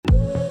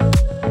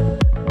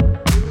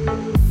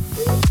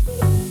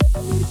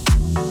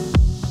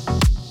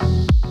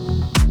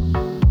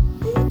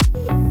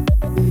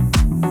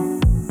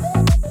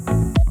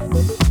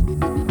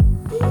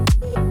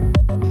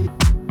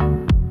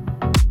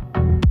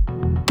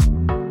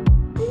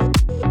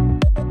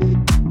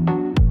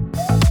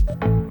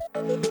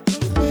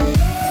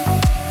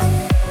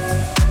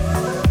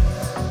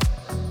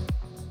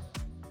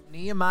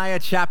Nehemiah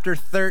chapter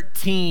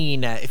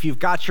 13. If you've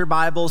got your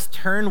Bibles,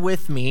 turn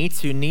with me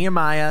to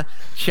Nehemiah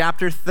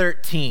chapter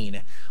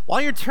 13. While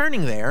you're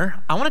turning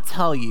there, I want to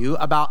tell you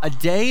about a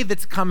day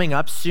that's coming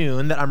up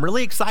soon that I'm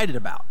really excited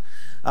about.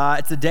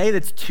 It's a day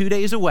that's 2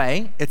 days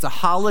away. It's a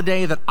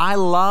holiday that I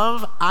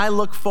love. I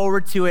look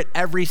forward to it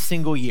every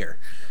single year.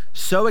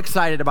 So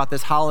excited about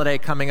this holiday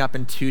coming up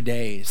in 2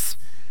 days.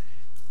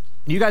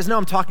 You guys know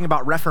I'm talking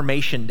about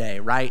Reformation Day,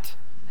 right?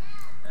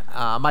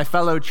 My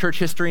fellow church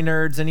history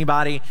nerds,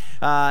 anybody?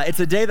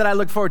 It's a day that I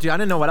look forward to. I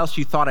didn't know what else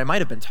you thought I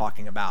might have been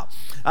talking about.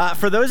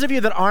 For those of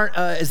you that aren't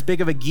as big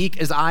of a geek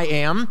as I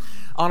am,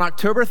 on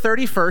October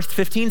 31st,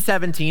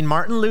 1517,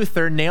 Martin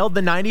Luther nailed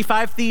the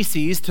 95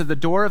 Theses to the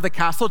door of the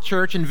Castle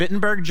Church in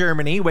Wittenberg,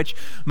 Germany, which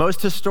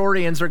most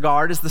historians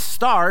regard as the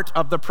start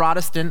of the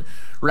Protestant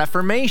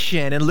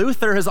Reformation. And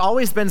Luther has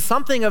always been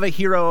something of a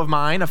hero of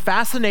mine, a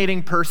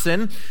fascinating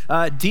person,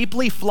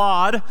 deeply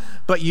flawed,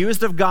 but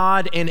used of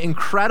God in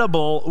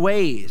incredible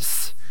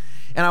ways.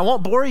 And I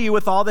won't bore you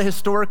with all the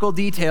historical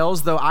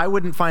details, though I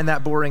wouldn't find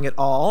that boring at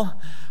all.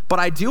 But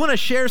I do want to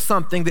share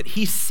something that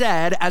he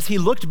said as he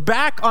looked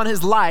back on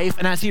his life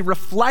and as he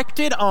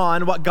reflected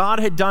on what God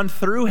had done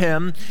through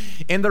him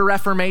in the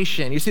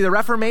Reformation. You see, the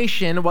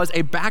Reformation was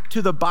a back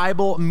to the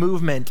Bible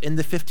movement in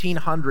the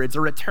 1500s,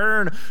 a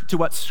return to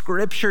what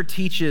Scripture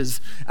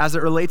teaches as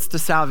it relates to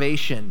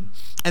salvation.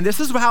 And this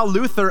is how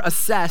Luther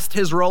assessed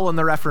his role in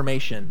the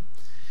Reformation.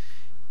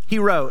 He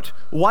wrote,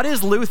 "What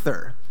is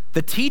Luther?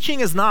 The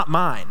teaching is not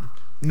mine,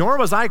 nor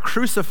was I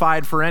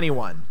crucified for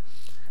anyone.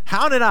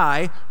 How did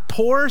I,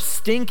 poor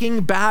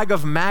stinking bag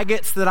of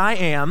maggots that I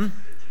am,"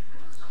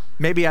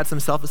 maybe had some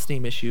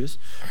self-esteem issues,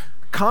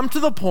 "come to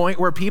the point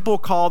where people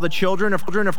call the children of